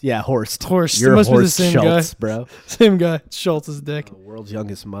 Yeah, Horst. Horst. You're it must Horst be the same Schultz, guy. Bro. Same guy. Schultz's dick. World's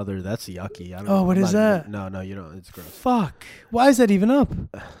youngest mother. That's yucky. I don't Oh, know. what I'm is not that? Even, no, you don't. It's gross. Fuck. Why is that even up?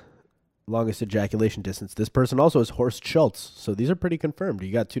 Longest ejaculation distance. This person also is Horst Schultz. So these are pretty confirmed.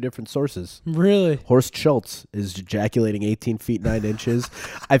 You got 2 different sources. Really? Horst Schultz is ejaculating 18 feet 9 inches.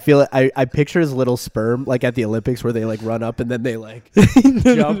 I feel I picture his little sperm like at the Olympics where they like run up and then they like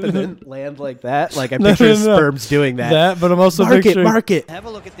jump and then land like that. Like I picture his sperms doing that. But I'm also picturing... Mark it. Have a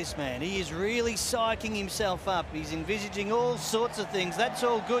look at this man. He is really psyching himself up. He's envisaging all sorts of things. That's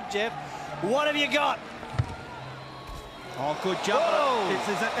all good, Jeff. What have you got? Oh, good jump.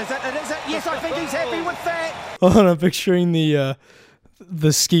 Is that, yes, I think he's happy with that. Oh, and I'm picturing the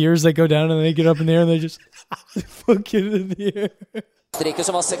skiers that go down and they get up in the air and they just fuck it in the air. Striker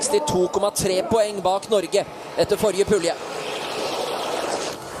som har 62,3 poeng bak Norge etter forrige pulje.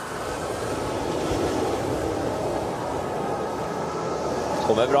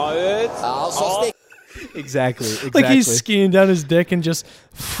 Kommer bra ut. Ja, så Exactly. Like he's skiing down his dick and just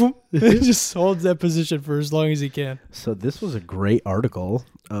holds that position for as long as he can. So this was a great article.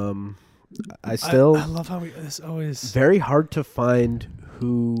 I love how this always very hard to find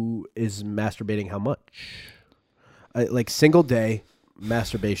who is masturbating how much. Like single day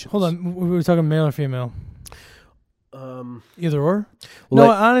masturbation. Hold on, we were talking male or female? Either or. Well,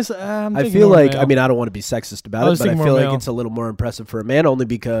 no, honestly, I feel like male. I mean I don't want to be sexist about it, but I feel like male. it's a little more impressive for a man only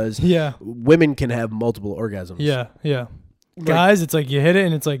because women can have multiple orgasms. Yeah. Guys, it's like you hit it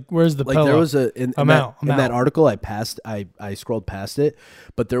and it's like, where's the pillow? There was in out. That article I scrolled past it,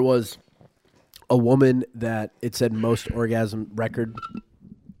 but there was a woman that it said most orgasm record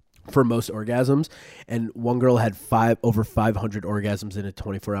for most orgasms, and one girl had over 500 orgasms in a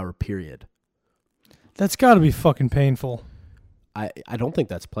 24-hour period. That's got to be fucking painful. I don't think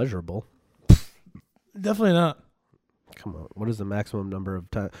that's pleasurable. Definitely not. Come on, what is the maximum number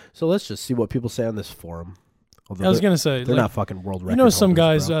of time? So let's just see what people say on this forum. I was gonna say they're not fucking world record. You know, some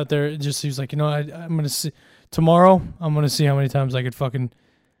holders, guys out there just he's like, you know, I'm gonna see tomorrow. I'm gonna see how many times I could fucking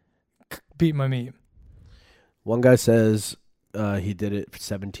beat my meat. One guy says he did it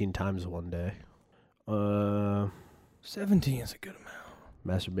 17 times one day. 17 is a good amount.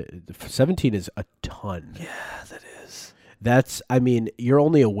 17 is a ton. Yeah, that is. That's, I mean, you're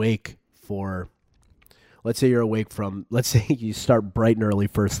only awake for, let's say you start bright and early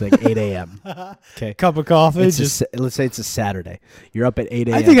first thing, 8 a.m. Okay. Cup of coffee. Let's say it's a Saturday. You're up at 8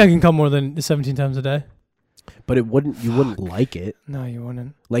 a.m. I think I can come more than 17 times a day. But you wouldn't like it. No, you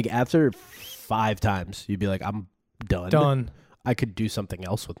wouldn't. Like after 5 times, you'd be like, I'm done. I could do something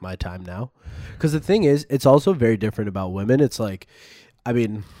else with my time now. Because the thing is, it's also very different about women. It's like, I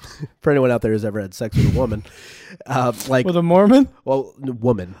mean, for anyone out there who's ever had sex with a woman, like with a Mormon? Well,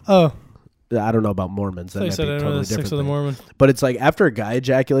 woman. Oh, I don't know about Mormons. That might be totally different. Sex with a Mormon. But it's like after a guy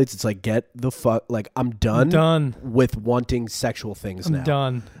ejaculates, it's like get the fuck. Like I'm done with wanting sexual things now. I'm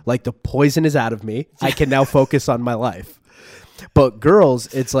done. Like the poison is out of me. I can now focus on my life. But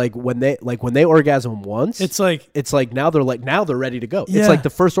girls, it's like when they orgasm once, it's like now they're ready to go. Yeah. It's like the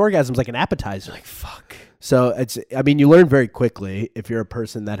first orgasm is like an appetizer. Like fuck. So you learn very quickly if you're a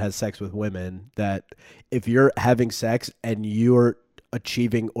person that has sex with women that if you're having sex and you're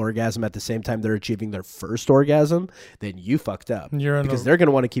achieving orgasm at the same time they're achieving their first orgasm, then you fucked up. Because they're going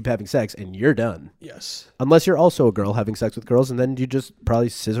to want to keep having sex and you're done. Yes. Unless you're also a girl having sex with girls, and then you just probably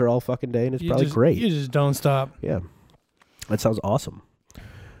scissor all fucking day and it's probably great. You just don't stop. Yeah. That sounds awesome.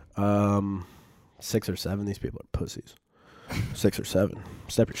 6 or 7, these people are pussies. 6 or 7.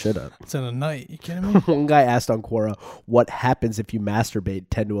 Step your shit up. It's in a night. You kidding me? One guy asked on Quora, what happens if you masturbate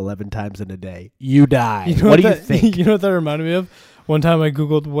 10 to 11 times in a day? You die. What do you think? You know what that reminded me of? One time I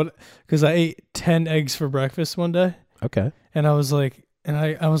Googled because I ate 10 eggs for breakfast one day. Okay. And I was like,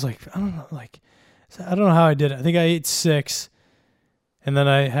 I was like, I don't know how I did it. I think I ate 6. And then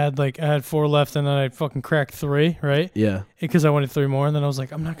I had 4 left, and then I fucking cracked 3, right? Yeah. Because I wanted 3 more, and then I was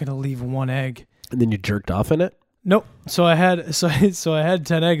like, I'm not gonna leave 1 egg. And then you jerked off in it? Nope. So I had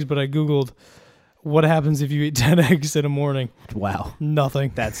 10 eggs, but I Googled what happens if you eat 10 eggs in a morning. Wow.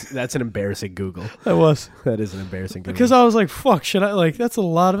 Nothing. That's an embarrassing Google. That was. That is an embarrassing Google. Because I was like, fuck, should I that's a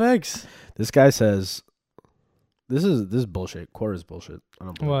lot of eggs. This guy says this is bullshit. Quora's bullshit. I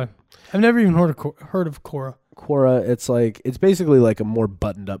don't believe Why? it. I've never even heard of Quora. Quora, it's basically like a more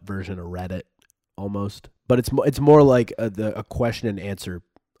buttoned up version of Reddit almost. But it's more like a question and answer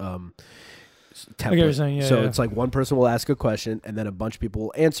template. I get what you're saying, yeah. It's like one person will ask a question and then a bunch of people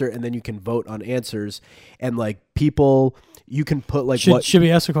will answer, and then you can vote on answers, and like people you can put like should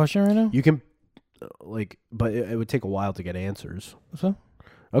we ask a question right now? You can but it would take a while to get answers. So?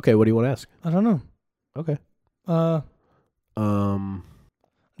 Okay, what do you want to ask? I don't know. Okay.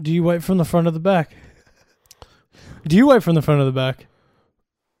 Do you wipe from the front or the back? Do you wipe from the front or the back?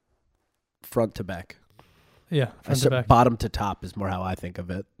 Front to back. Yeah, front to back. Bottom to top is more how I think of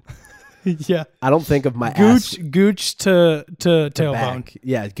it. Yeah. I don't think of my ass. Gooch to tailbone.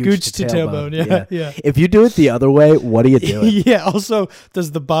 Yeah, gooch to tailbone. Yeah. If you do it the other way, what are you doing? Yeah. Also,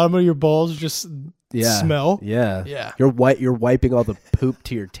 does the bottom of your balls just smell? Yeah. Yeah. You're wiping all the poop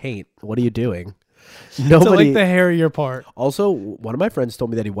to your taint. What are you doing? Nobody. To like the hairier part. Also, one of my friends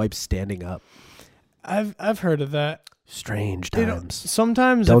told me that he wipes standing up. I've heard of that. Strange times.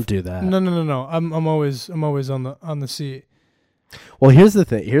 Sometimes don't do that. No. I'm always on the seat. Well, here's the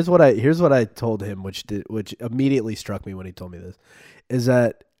thing. Here's what I told him, which immediately struck me when he told me this, is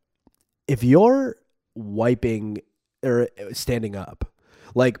that if you're wiping or standing up,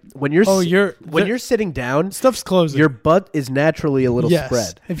 like when you're sitting down, stuff's closing. Your butt is naturally a little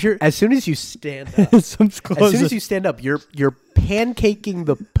spread. As soon as you stand up, as soon as you stand up, you're pancaking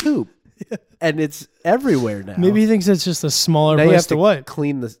the poop. And it's everywhere now. Maybe he thinks it's just a smaller place to wipe.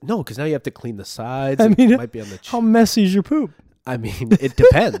 Because now you have to clean the sides. I mean, it might be on the how messy is your poop? I mean, it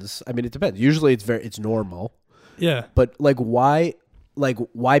depends. Usually it's normal. Yeah. But why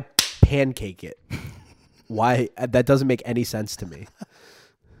pancake it? Why? That doesn't make any sense to me.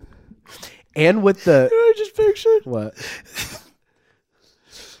 And with the... You know what I just pictured? What?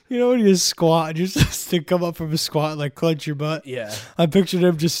 You know when you squat, just to come up from a squat, like clench your butt? Yeah. I pictured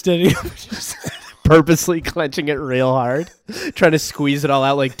him just standing up. Purposely clenching it real hard. Trying to squeeze it all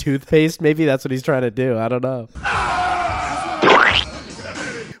out like toothpaste. Maybe that's what he's trying to do. I don't know.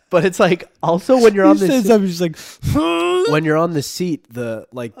 But it's like, also when you're on the seat, I'm just like... when you're on the seat, the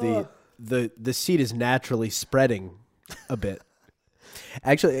seat is naturally spreading a bit.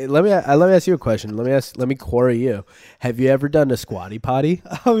 Actually, let me ask you a question. Let me query you. Have you ever done a squatty potty?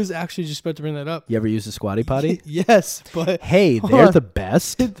 I was actually just about to bring that up. You ever used a squatty potty? Yes, but hey, they're the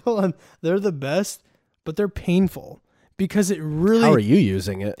best. Hold on, they're the best, but they're painful because it really. How are you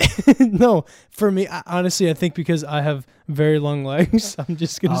using it? No, for me, honestly, I think because I have very long legs. I'm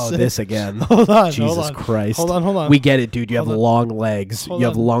just gonna say this again. Hold on, Jesus Christ. Hold on. We get it, dude. You have long legs. You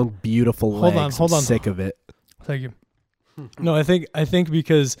have long, beautiful legs. Hold on. I'm sick of it. Thank you. No, I think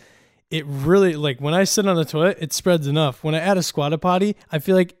because it really, like, when I sit on the toilet, it spreads enough. When I add a squatty potty, I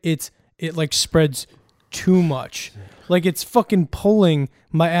feel like it spreads too much. Like it's fucking pulling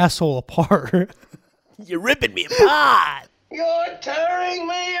my asshole apart. You're ripping me apart. You're tearing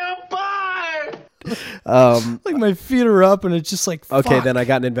me apart. Like my feet are up and it's just like, fuck. Okay, then I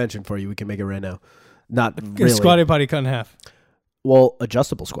got an invention for you. We can make it right now. Not really. A squatty potty cut in half. Well,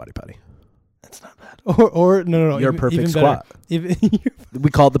 adjustable squatty potty. That's not bad. Or no. Your perfect squat. We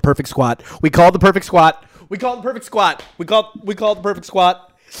call it the perfect squat. We call it the perfect squat. We call it the perfect squat. We call it the perfect squat.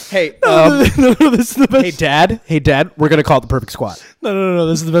 Hey, no, this is the best. Hey, Dad, we're gonna call it the perfect squat. No,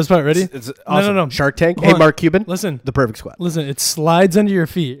 this is the best part. Ready? It's awesome. No. Shark Tank. Hey, Mark Cuban. Listen, the perfect squat. Listen, it slides under your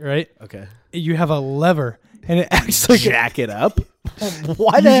feet, right? Okay. You have a lever, and it acts like jack it up.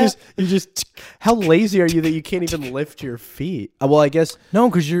 Why you just how lazy are you that you can't even lift your feet? Well, I guess no,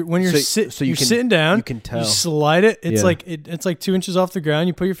 because you're sitting down. You can tell. You slide it. It's like 2 inches off the ground.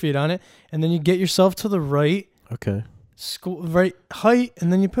 You put your feet on it, and then you get yourself to the right. Okay. right height,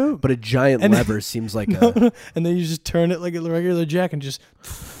 and then you poop. But a giant And lever seems like a. And then you just turn it like a regular jack and just.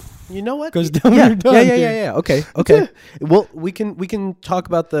 You know what? Goes down. Yeah, You're done, yeah. dude. Okay. Well, we can talk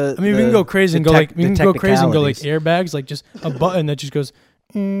about the. I mean, we can go crazy and go like we can go crazy and go like airbags, like just a button that just goes.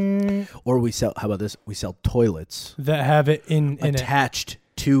 Or we sell. How about this? We sell toilets That have it in it. attached.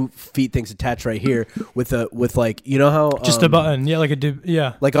 2 feet things attached right here with like you know how Just a button, yeah, like a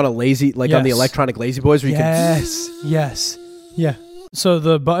yeah, like on a lazy on the Yes. electronic lazy boys where you yes, yeah. So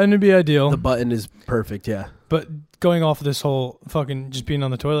the button would be ideal. the button is perfect. Yeah. But going off of this whole fucking just being on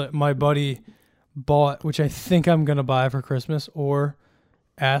the toilet, my buddy bought, which I think I'm gonna buy for Christmas or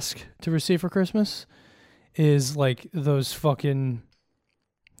ask to receive for Christmas, is like those fucking,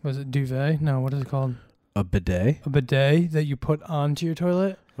 was it duvet? No, what is it called? A bidet. A bidet that you put onto your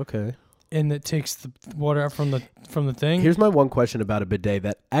toilet. Okay. And it takes the water out from the thing. Here's my one question about a bidet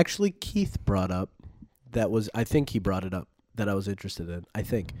that actually Keith brought up. I think he brought it up that I was interested in. I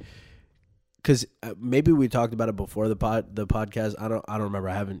think. Because maybe we talked about it before the podcast. I don't remember.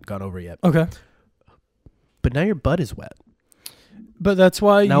 I haven't gone over it yet. Okay. But now your butt is wet. But that's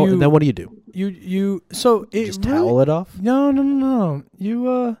why then what do you do? You so it just towel it off? No.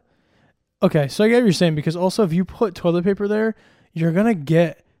 You okay, so I get what you're saying, because also if you put toilet paper there, you're gonna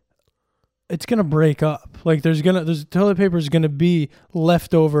it's gonna break up. Like there's toilet paper is gonna be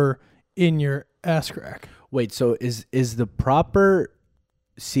left over in your ass crack. Wait, so is the proper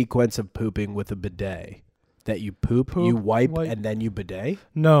sequence of pooping with a bidet that you poop, you wipe, and then you bidet?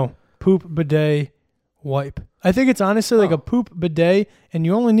 No, poop, bidet, wipe. I think it's honestly like a poop bidet, and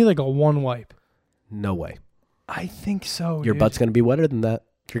you only need like a one wipe. No way. I think so. Your dude. butt's gonna be wetter than that.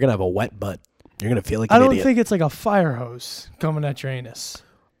 You're gonna have a wet butt. You're gonna feel like I an don't idiot. think it's like a fire hose coming at your anus.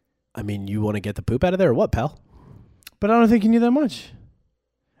 I mean, you want to get the poop out of there or what, pal? But I don't think you need that much.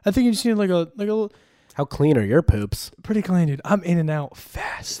 I think you just need like a little. How clean are your poops? Pretty clean, dude. I'm in and out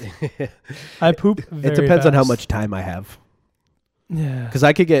fast. I poop very It depends on how fast. much time I have. Yeah. Because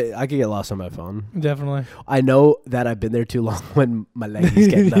I could get lost on my phone. Definitely. I know that I've been there too long when my leggies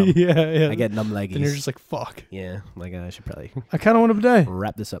get numb. Yeah. I get numb leggies. And you're just like, fuck. Yeah. Like, I should probably I kind of want a bidet.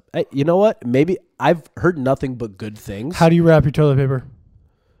 wrap this up. Hey, you know what? Maybe I've heard nothing but good things. How do you wrap your toilet paper?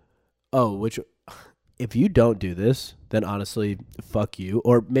 Oh, if you don't do this, then honestly, fuck you.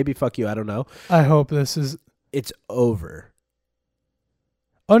 Or maybe fuck you. I don't know. I hope this is. It's over.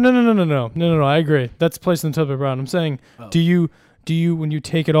 Oh, no. I agree. That's placing the toilet paper on. I'm saying, do you, when you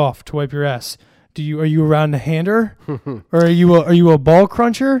take it off to wipe your ass, are you around the hander? Or are you a ball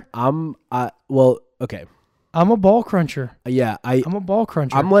cruncher? Okay. I'm a ball cruncher. Yeah, I'm a ball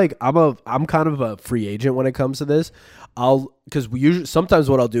cruncher. I'm kind of a free agent when it comes to this. Because sometimes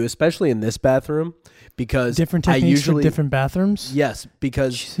what I'll do, especially in this bathroom, because different techniques for different bathrooms. Yes,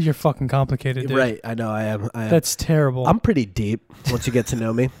 because Jeez, you're fucking complicated, dude. Right, I know I am. That's terrible. I'm pretty deep once you get to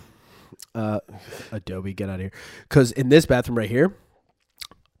know me. Adobe, get out of here. Because in this bathroom right here,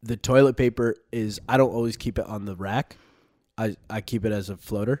 the toilet paper I don't always keep it on the rack. I keep it as a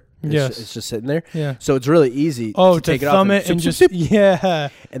floater. It's just sitting there. Yeah. So it's really easy to take it off thumb it and just yeah.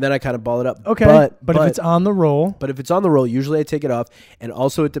 And then I kind of ball it up. Okay. But if it's on the roll. But if it's on the roll, usually I take it off. And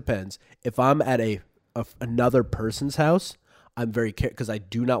also it depends. If I'm at another person's house, I'm very careful because I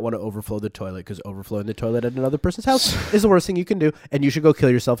do not want to overflow the toilet, because overflowing the toilet at another person's house is the worst thing you can do, and you should go kill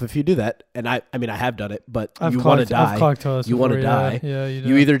yourself if you do that. And I mean I have done it, but you want to die. I've clogged toilets you want to before, die. Yeah, you do.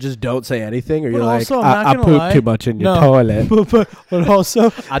 You either just don't say anything, or you're like, also, I pooped too much in your toilet. But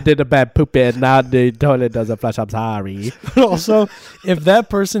also, I did a bad pooping. Now the toilet doesn't flush. I'm sorry. But also, if that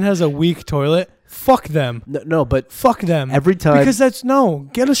person has a weak toilet, fuck them. No, but fuck them every time, because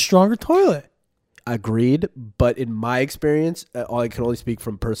get a stronger toilet. Agreed, but in my experience, I can only speak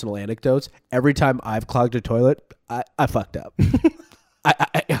from personal anecdotes. Every time I've clogged a toilet, I fucked up.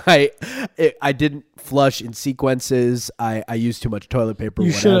 I didn't flush in sequences. I used too much toilet paper.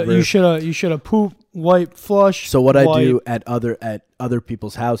 You should have poop, wipe, flush. So what I do at other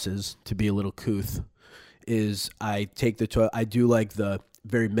people's houses, to be a little couth, is I take the toilet. I do like the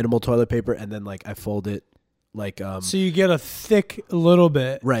very minimal toilet paper, and then like I fold it. Like so you get a thick little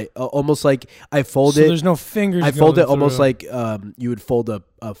bit, right? Almost like I fold it. So there's no fingers. I fold it almost like you would fold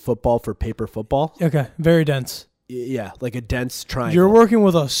a football for paper football. Okay, very dense. Yeah, like a dense triangle. You're working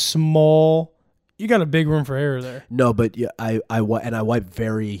with a small. You got a big room for error there. No, but yeah, I wipe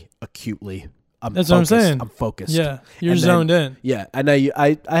very acutely. That's what I'm saying. I'm focused. Yeah, you're zoned in. Yeah, and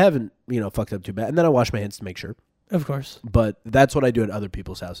I haven't fucked up too bad, and then I wash my hands to make sure. Of course. But that's what I do at other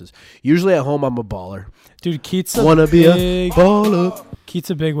people's houses. Usually at home, I'm a baller. Dude, Keith's a baller. Keith's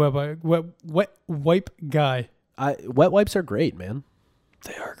a big wet wipe guy. Wet wipes are great, man.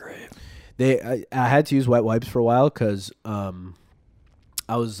 They are great. I had to use wet wipes for a while because I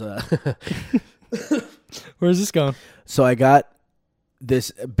was. Where's this going? So I got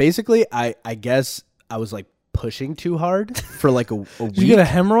this. Basically, I guess I was like pushing too hard for like a week. Did you get a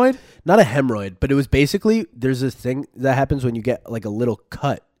hemorrhoid? Not a hemorrhoid, but it was basically there's this thing that happens when you get like a little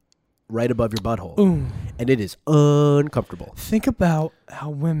cut right above your butthole. Ooh. And it is uncomfortable. Think about how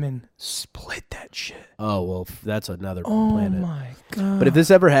women split that shit. Oh, well, that's another Oh planet. my God. But if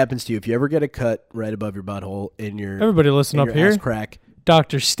this ever happens to you, if you ever get a cut right above your butthole in your Everybody listen in up your here. ass crack,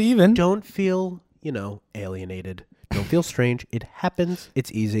 Dr. Steven. don't feel, alienated. Don't feel strange. It happens. It's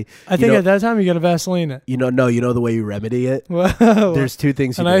easy. I think at that time you got to Vaseline it. You know the way you remedy it? Whoa. There's two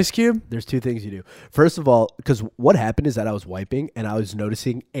things you An do. ice cube? There's two things you do. First of all, because what happened is that I was wiping and I was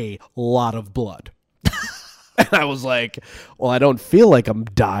noticing a lot of blood. And I was like, well, I don't feel like I'm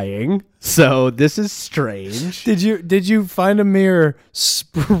dying, so this is strange. Did you find a mirror,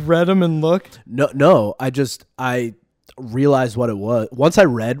 spread them and look? No. I realized what it was. Once I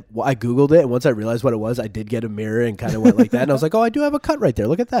Googled it, and once I realized what it was, I did get a mirror and kind of went like that. And I was like, oh, I do have a cut right there.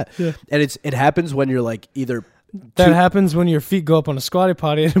 Look at that. Yeah. And it happens when you're like either. That happens when your feet go up on a squatty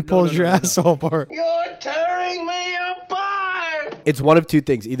potty and it pulls your asshole apart. You're tearing me apart! It's one of two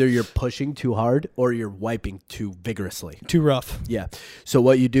things. Either you're pushing too hard or you're wiping too vigorously. Too rough. Yeah. So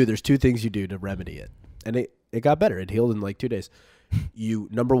what you do, there's two things you do to remedy it. And it got better. It healed in like 2 days.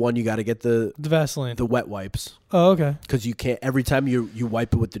 Number one, you got to get the Vaseline, the wet wipes. Oh, okay. Because you can't, every time you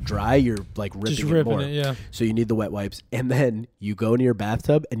wipe it with the dry, you're like ripping it more. Yeah. So you need the wet wipes. And then you go into your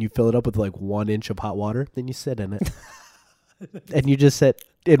bathtub and you fill it up with like 1 inch of hot water. Then you sit in it. And you just sit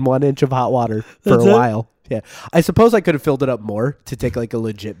in 1 inch of hot water for a while. Yeah. I suppose I could have filled it up more to take like a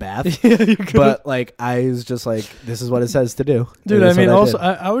legit bath. Yeah, you could. But like, I was just like, this is what it says to do. Dude, I mean, also,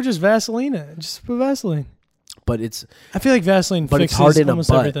 I would just Vaseline it. Just put Vaseline. But I feel like Vaseline but fixes it's hard in almost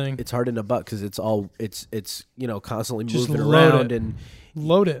a butt. everything. It's hard in a butt because it's constantly Just moving load around it. and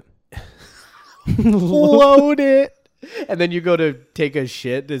Load it. load it. And then you go to take a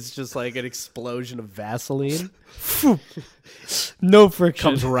shit. It's just like an explosion of Vaseline. No friction.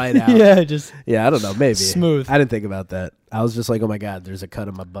 Comes right out. Yeah, I don't know. Maybe smooth. I didn't think about that. I was just like, oh my God, there's a cut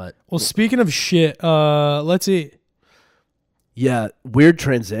in my butt. Well, speaking of shit, let's eat. Yeah, weird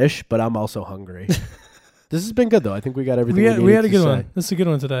transition, but I'm also hungry. This has been good though. I think we got everything. We had a good one. This is a good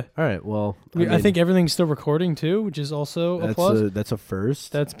one today. All right. Well, I think everything's still recording too, which is also a plus. That's a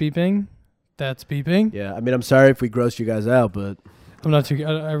first. That's beeping. That's beeping. Yeah. I mean, I'm sorry if we grossed you guys out, but I'm not too.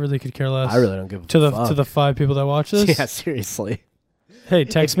 I really could care less. I really don't give a fuck. To the 5 people that watch this. Yeah, seriously. Hey,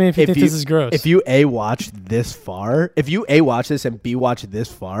 text me if you think this is gross. If you A, watched this far, if you A, watch this and B, watch this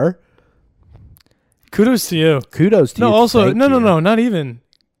far, kudos to you. Kudos to you. No, also, Thank no, you. not even.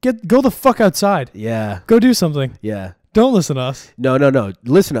 Go the fuck outside. Yeah. Go do something. Yeah. Don't listen to us. No.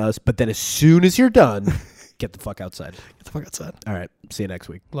 Listen to us, but then as soon as you're done, get the fuck outside. Get the fuck outside. All right. See you next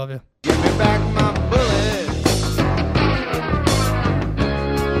week. Love you. Give me back my bullet.